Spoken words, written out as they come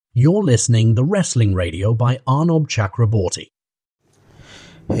You're listening the Wrestling Radio by Arnob Chakraborty.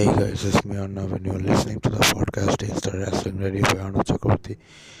 Hey guys, it's me Arnav and you're listening to the podcast. It's the Wrestling Radio by Arnob Chakraborty.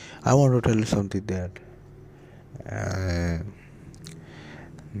 I want to tell you something that uh,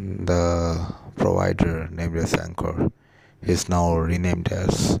 the provider named as Anchor is now renamed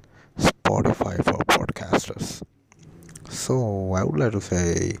as Spotify for podcasters. So I would like to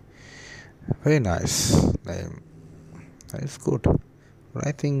say, very nice name. It's good. But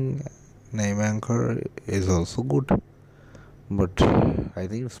I think name Anchor is also good. But I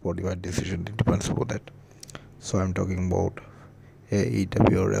think Spotify decision depends on that. So I'm talking about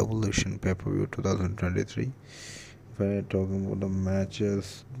AEW Revolution Pay-Per-View 2023. When I'm talking about the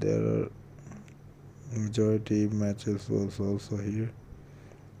matches, there are majority matches was also here.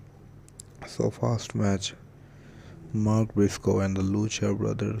 So first match, Mark Briscoe and the Lucha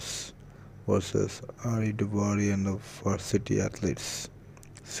Brothers versus Ari Daivari and the Varsity Athletes.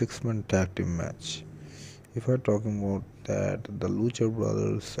 6-man tag team match. If I'm talking about that, the Lucha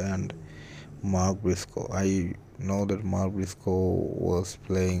Brothers and Mark Briscoe, I know that Mark Briscoe was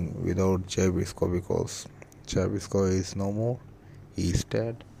playing without Jay Briscoe because Jay Briscoe is no more. He's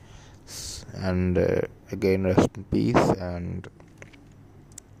dead. And again, rest in peace. And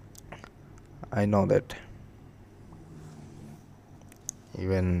I know that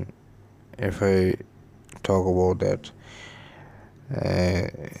even if I talk about that,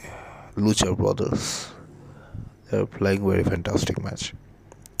 Lucha Brothers, they're playing very fantastic match.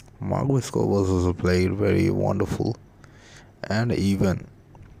 Mark Briscoe was also played very wonderful, and even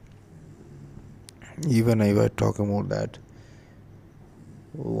if I talk about that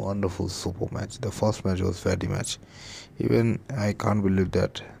wonderful super match, the first match was fatty match. Even I can't believe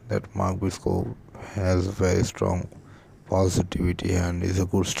that Mark Briscoe has very strong positivity and is a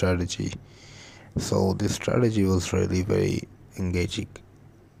good strategy. So this strategy was really very engaging.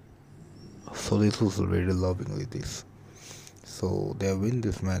 So this was really lovingly this. So they win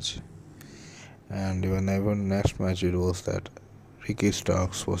this match, and whenever next match it was that Ricky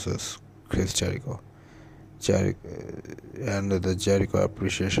Starks versus Chris Jericho. And the Jericho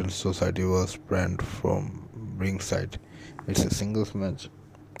Appreciation Society was banned from ringside. It's a singles match,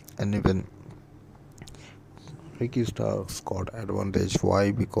 and even Ricky Starks got advantage.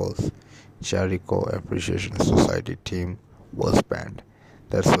 Why? Because Jericho Appreciation Society team was banned.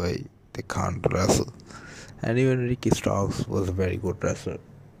 That's why they can't wrestle. And even Ricky Starks was a very good wrestler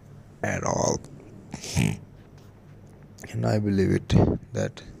at all. And I believe it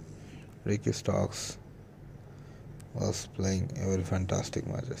that Ricky Starks was playing a very fantastic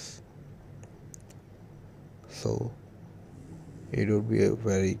matches. So it would be a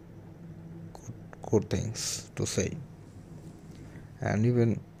very good things to say. And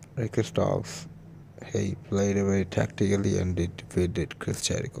even Ricky Starks, he played very tactically and defeated Chris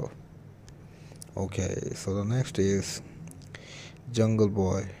Jericho. Okay, so the next is Jungle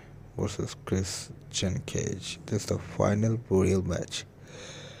Boy versus Christian Cage. This is the final burial match.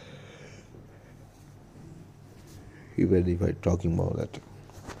 Even if I'm talking about that,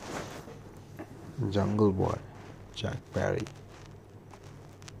 Jungle Boy, Jack Perry,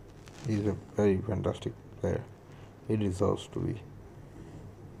 he's a very fantastic player. He deserves to be.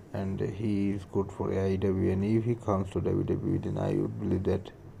 And he is good for AEW. And if he comes to WWE, then I would believe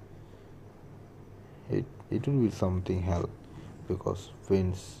that it will be something hell, because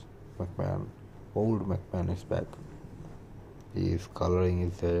Vince McMahon, old McMahon, is back. He is coloring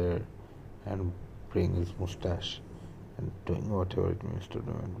his hair and bring his mustache and doing whatever it means to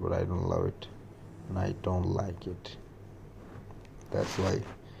do it, but I don't love it and I don't like it. That's why,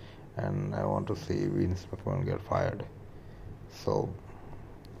 and I want to see Vince McMahon get fired. So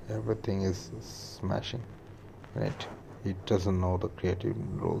everything is smashing, right? He doesn't know the creative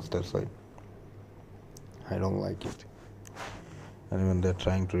roles. That's why I don't like it. And when they're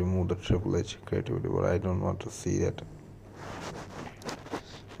trying to remove the Triple H creativity, but I don't want to see that.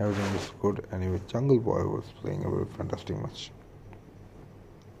 Everything is good. Anyway, Jungle Boy was playing a very fantastic match.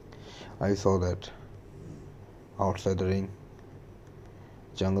 I saw that outside the ring,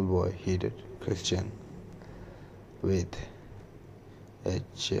 Jungle Boy hit Christian with a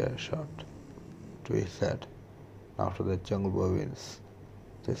chair shot to his head. After that, Jungle Boy wins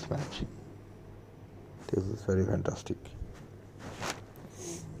this match. This is very fantastic.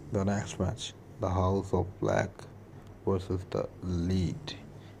 The next match, the House of Black versus the Elite.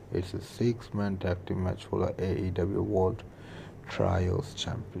 It's a 6-man tag team match for the AEW World Trios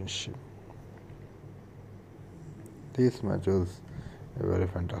Championship. This match was a very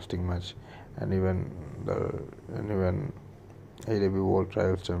fantastic match, and even AEW World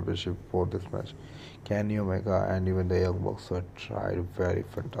Trials Championship for this match. Kenny Omega and even the Young Bucks were tried a very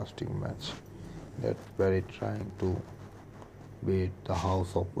fantastic match. They're very trying to beat the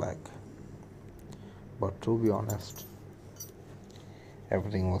House of Black. But to be honest,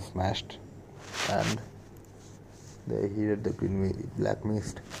 everything was smashed and they heated the black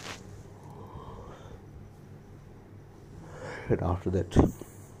mist. And after that,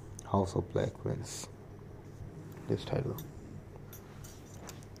 House of Black wins this title.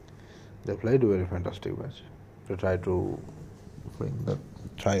 They played a very fantastic match. They tried to win the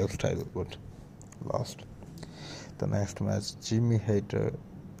Trials title but lost. The next match, Jimmy Hayter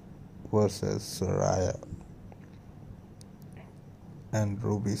versus Saraya and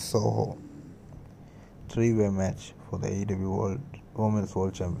Ruby Soho. Three-way match for the AEW Women's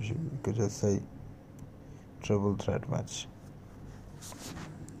World Championship. You could just say triple threat match.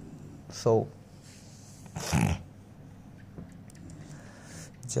 So,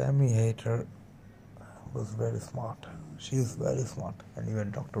 Jamie Hayter was very smart. She is very smart, and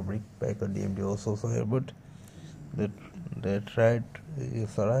even Dr. Brick Baker DMD also saw her. But they tried.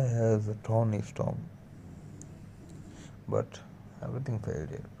 Sarai has a Tony Storm, but everything failed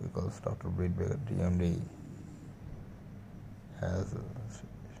here because Dr. Brick Baker DMD has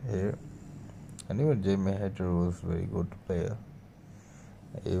here, and even Jamie Hayter was very good player.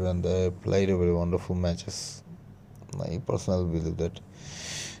 Even they played a very wonderful matches. I personally believe that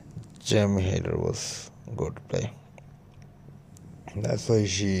Jamie Hayter was good to play. That's why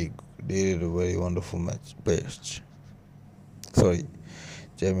she did a very wonderful match.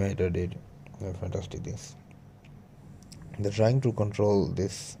 Jamie Hayter did fantastic things. They're trying to control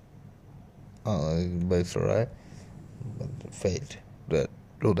this by Sarai, but failed to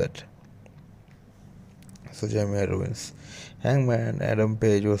do that. So Jamie Hayter wins. Hangman Adam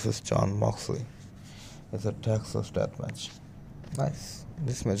Page versus Jon Moxley. It's a Texas death match. Nice.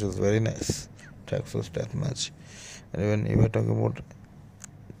 This match was very nice. Texas death match. And even if we're talking about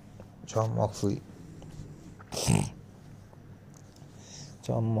Jon Moxley,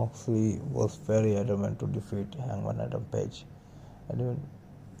 Jon Moxley was very adamant to defeat Hangman Adam Page. And even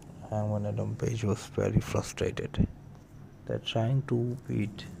Hangman Adam Page was very frustrated. They're trying to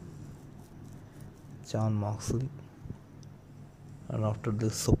beat Jon Moxley. And after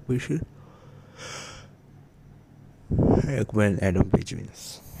this submission, Hangman Adam Page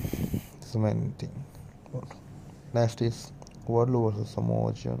wins. That's the main thing. Next is Wardlow versus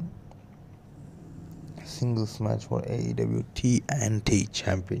Samoa Joe. Singles match for AEW TNT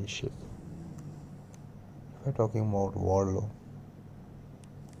Championship. If we're talking about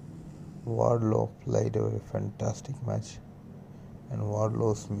Wardlow played a very fantastic match, and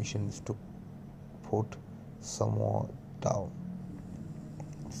Wardlow's mission is to put Samoa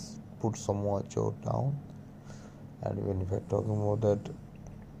Joe down. And even if we're talking about that,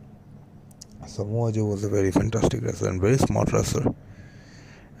 Samoa Joe was a very fantastic wrestler and very smart wrestler,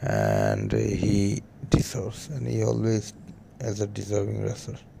 and he deserves, and he always is a deserving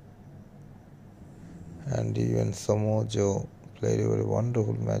wrestler. And even Samoa Joe played a very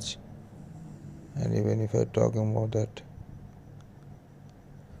wonderful match. And even if we're talking about that,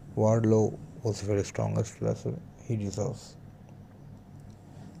 Wardlow was the very strongest wrestler. He deserves.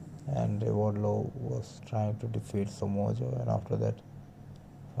 And Wardlow was trying to defeat Samoa Joe, and after that,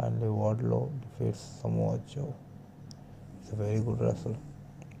 finally Wardlow defeats Samoa Joe. He's a very good wrestler,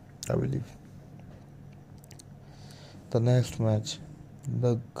 I believe. The next match,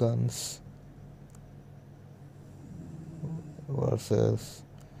 the Guns versus,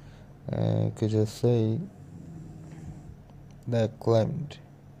 could just say, the Acclaimed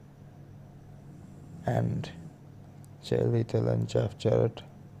and Jay Lethal and Jeff Jarrett.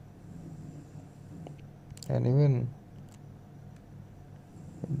 And even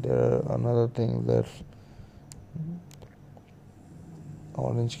there are another thing, that's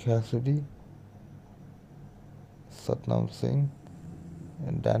Orange Cassidy, Satnam Singh,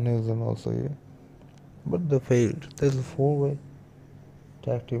 and Danielson also here. But they failed. There's a 4-way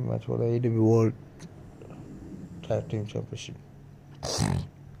tag team match for the AEW World Tag Team Championship.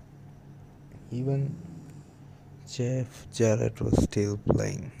 Even Jeff Jarrett was still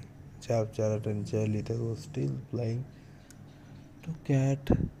playing. Jeff Jarrett and Jay Lethal was still playing to get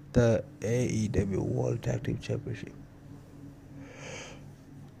the AEW World Tag Team Championship.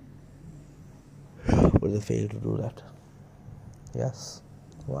 But they failed to do that. Yes.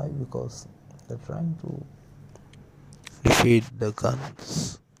 Why? Because they're trying to defeat the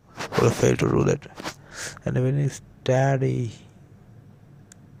Guns. But they failed to do that. And even his daddy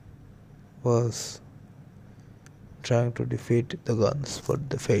was trying to defeat the Guns, but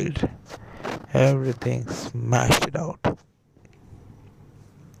they failed. Everything smashed it out.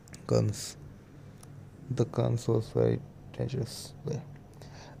 guns. The guns was very dangerous there.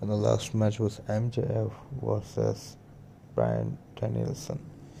 And the last match was MJF versus Bryan Danielson.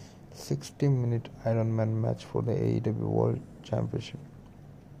 60-minute Iron Man match for the AEW World Championship.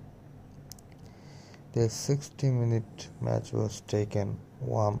 The 60-minute match was taken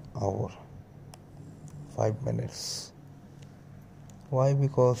 1 hour 5 minutes. Why?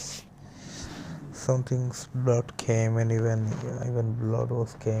 Because something's blood came, and even blood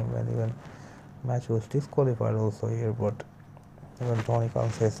was came, and even match was disqualified also here. But even Tony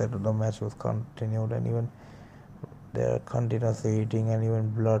Khan says that the match was continued, and even they are continuously eating, and even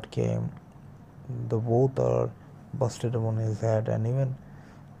blood came. The both are busted on his head, and even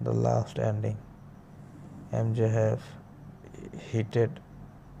the last ending, MJF hit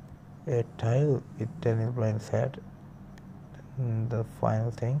a tile with Daniel Bryan's head. And the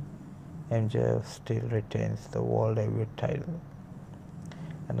final thing, MJF still retains the World Heavyweight title.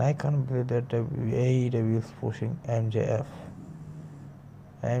 And I can't believe that AEW is pushing MJF,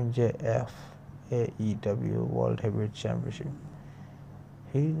 AEW World Heavyweight Championship.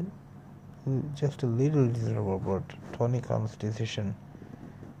 He just a little deserved, but Tony Khan's decision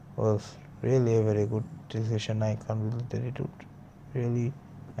was really a very good decision. I can't believe that it would really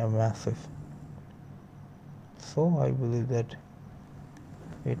a massive. So I believe that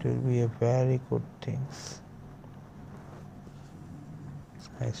it will be a very good thing.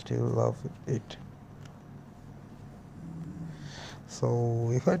 I still love it.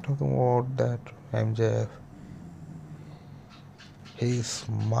 So if I talk about that MJF, his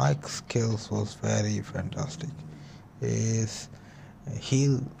mic skills was very fantastic. His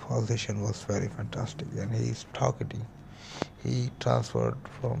heel position was very fantastic, and his targeting. He transferred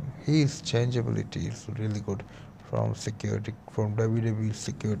from his changeability is really good from WWE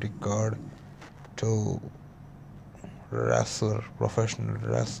security guard to wrestler, professional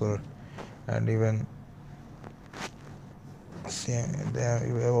wrestler, and even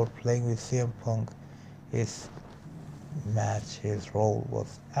they were playing with CM Punk. His match, his role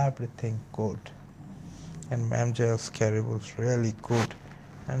was everything good, and MJF's career was really good,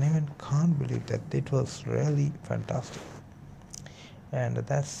 and even can't believe that it was really fantastic. And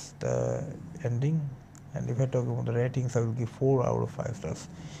that's the ending. And if I talk about the ratings, I will give 4 out of 5 stars,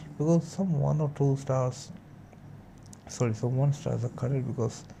 because some 1 or 2 stars, some 1 stars are correct,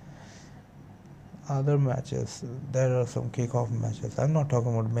 because other matches, there are some kickoff matches. I'm not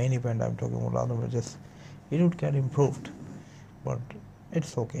talking about main event, I'm talking about other matches. It would get improved, but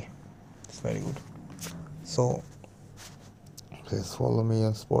it's okay. It's very good. So please follow me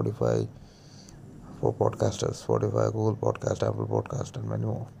on Spotify for podcasters, Spotify, Google Podcast, Apple Podcast, and many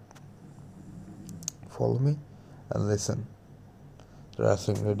more. Follow me and listen. The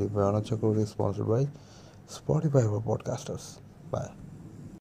Wrestling Radio by Anand Chakravarti is sponsored by Spotify for podcasters. Bye.